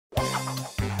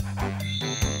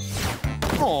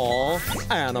Aw,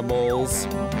 animals.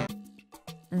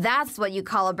 That's what you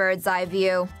call a bird's eye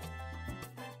view.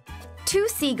 Two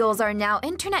seagulls are now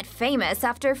internet famous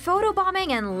after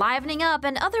photobombing and livening up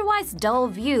an otherwise dull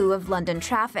view of London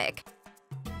traffic.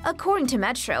 According to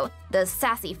Metro, the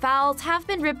sassy fowls have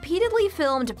been repeatedly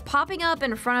filmed popping up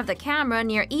in front of the camera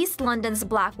near East London's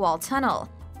Blackwall Tunnel.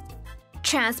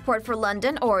 Transport for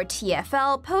London, or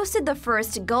TfL, posted the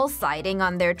first gull sighting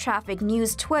on their traffic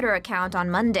news Twitter account on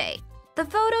Monday. The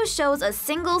photo shows a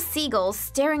single seagull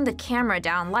staring the camera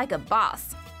down like a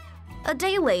boss. A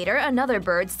day later, another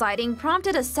bird sighting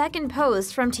prompted a second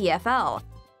post from TfL.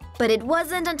 But it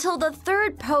wasn't until the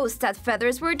third post that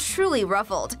feathers were truly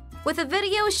ruffled, with a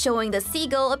video showing the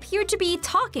seagull appeared to be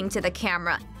talking to the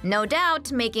camera, no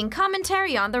doubt making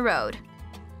commentary on the road.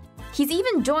 He's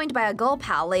even joined by a gull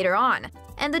pal later on,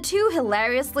 and the two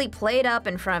hilariously played up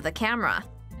in front of the camera.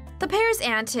 The pair's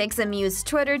antics amused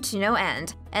Twitter to no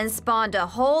end, and spawned a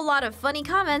whole lot of funny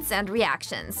comments and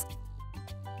reactions.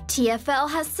 TfL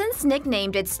has since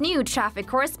nicknamed its new traffic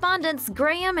correspondents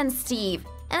Graham and Steve,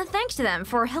 and thanked them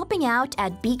for helping out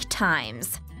at peak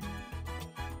times.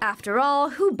 After all,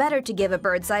 who better to give a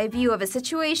bird's eye view of a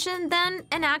situation than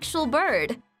an actual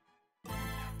bird?